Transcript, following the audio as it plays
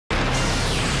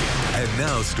And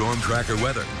now Storm Tracker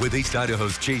weather with East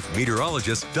Idaho's chief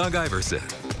meteorologist, Doug Iverson.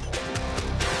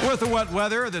 With the wet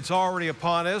weather that's already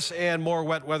upon us and more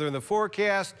wet weather in the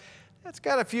forecast, that's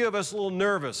got a few of us a little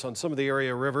nervous on some of the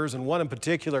area rivers, and one in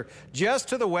particular just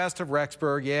to the west of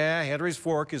Rexburg. Yeah, Henry's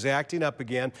Fork is acting up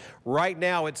again. Right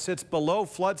now it sits below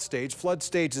flood stage. Flood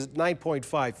stage is at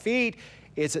 9.5 feet.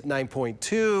 It's at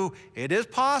 9.2. It is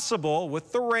possible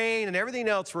with the rain and everything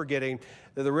else we're getting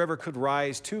that the river could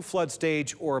rise to flood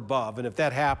stage or above. And if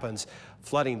that happens,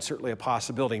 flooding is certainly a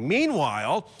possibility.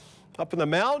 Meanwhile, up in the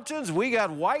mountains, we got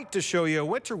white to show you.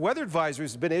 Winter weather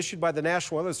advisories have been issued by the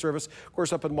National Weather Service, of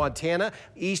course, up in Montana,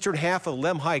 eastern half of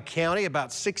Lemhi County,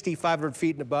 about 6,500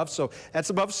 feet and above. So that's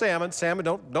above salmon. Salmon,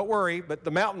 don't worry, but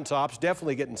the mountaintops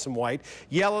definitely getting some white.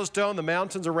 Yellowstone, the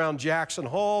mountains around Jackson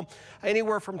Hole,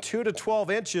 anywhere from 2 to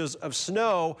 12 inches of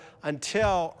snow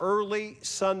until early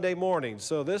Sunday morning.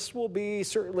 So this will be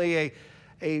certainly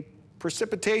a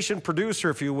precipitation producer,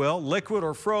 if you will, liquid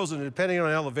or frozen, depending on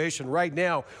elevation. Right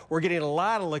now, we're getting a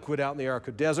lot of liquid out in the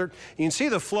Arco Desert. You can see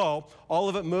the flow, all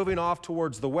of it moving off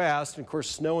towards the west. And of course,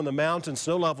 snow in the mountains,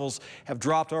 snow levels have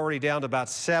dropped already down to about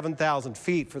 7,000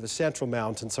 feet for the central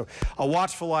mountains. So a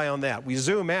watchful eye on that. We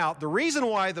zoom out. The reason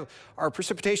why our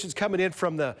precipitation is coming in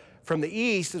from the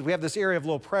east is we have this area of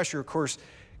low pressure, of course,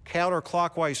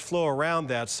 counterclockwise flow around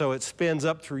that, so it spins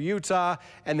up through Utah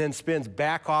and then spins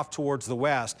back off towards the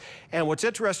west. And what's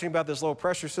interesting about this low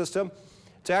pressure system,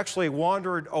 it's actually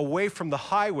wandered away from the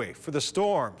highway for the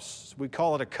storms. We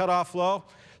call it a cutoff low.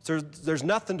 So there's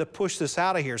nothing to push this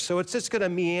out of here. So it's just going to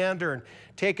meander and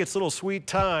take its little sweet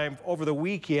time over the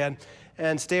weekend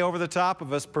and stay over the top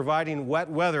of us, providing wet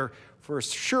weather for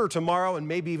sure tomorrow and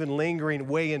maybe even lingering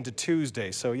way into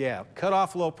Tuesday. So yeah,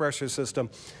 cutoff low pressure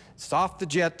system. It's off the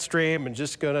jet stream and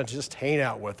just gonna hang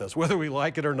out with us, whether we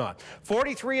like it or not.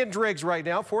 43 in Driggs right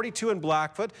now, 42 in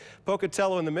Blackfoot,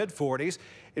 Pocatello in the mid-40s.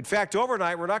 In fact,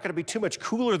 overnight, we're not going to be too much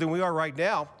cooler than we are right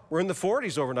now. We're in the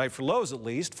 40s overnight for lows at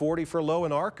least, 40 for low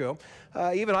in Arco.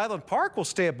 Even Island Park will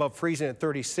stay above freezing at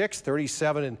 36,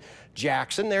 37 in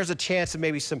Jackson. There's a chance of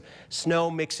maybe some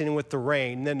snow mixing in with the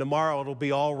rain. And then tomorrow it'll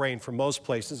be all rain for most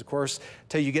places, of course,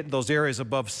 until you get in those areas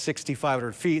above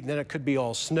 6,500 feet, and then it could be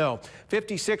all snow.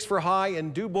 56 for high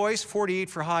in DuBois, 48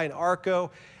 for high in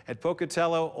Arco. At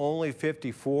Pocatello, only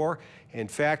 54. In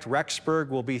fact, Rexburg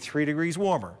will be 3 degrees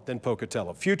warmer than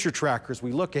Pocatello. Future trackers,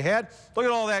 we look ahead. Look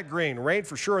at all that green. Rain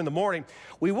for sure in the morning.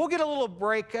 We will get a little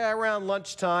break around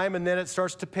lunchtime, and then it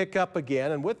starts to pick up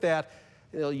again. And with that,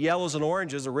 yellows and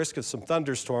oranges, a risk of some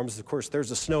thunderstorms. Of course, there's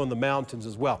the snow in the mountains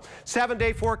as well.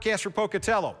 7-day forecast for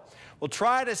Pocatello. We'll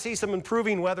try to see some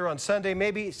improving weather on Sunday,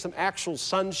 maybe some actual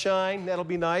sunshine. That'll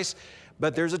be nice.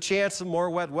 But there's a chance of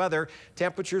more wet weather.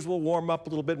 Temperatures will warm up a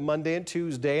little bit Monday and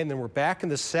Tuesday, and then we're back in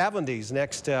the 70s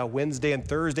next Wednesday and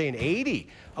Thursday, and 80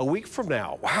 a week from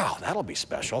now. Wow, that'll be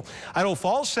special. Idaho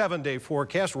Falls 7-day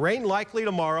forecast. Rain likely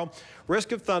tomorrow.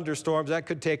 Risk of thunderstorms. That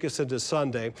could take us into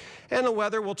Sunday. And the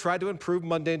weather will try to improve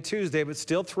Monday and Tuesday, but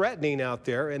still threatening out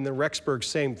there. And then Rexburg,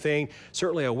 same thing.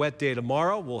 Certainly a wet day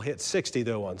tomorrow. We'll hit 60,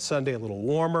 though, on Sunday, a little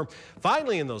warmer.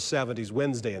 Finally in those 70s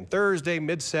Wednesday and Thursday,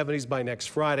 mid-70s by next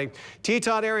Friday.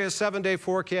 Teton area 7-day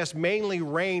forecast, mainly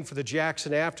rain for the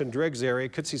Jackson, Afton, Driggs area.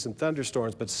 Could see some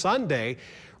thunderstorms, but Sunday,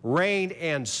 rain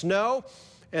and snow.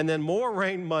 And then more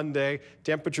rain Monday.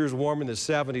 Temperatures warm in the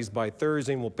 70s by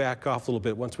Thursday, and we'll back off a little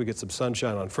bit once we get some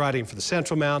sunshine on Friday. And for the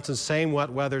Central Mountains, same wet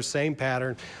weather, same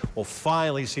pattern. We'll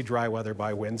finally see dry weather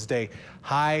by Wednesday.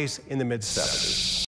 Highs in the mid-70s.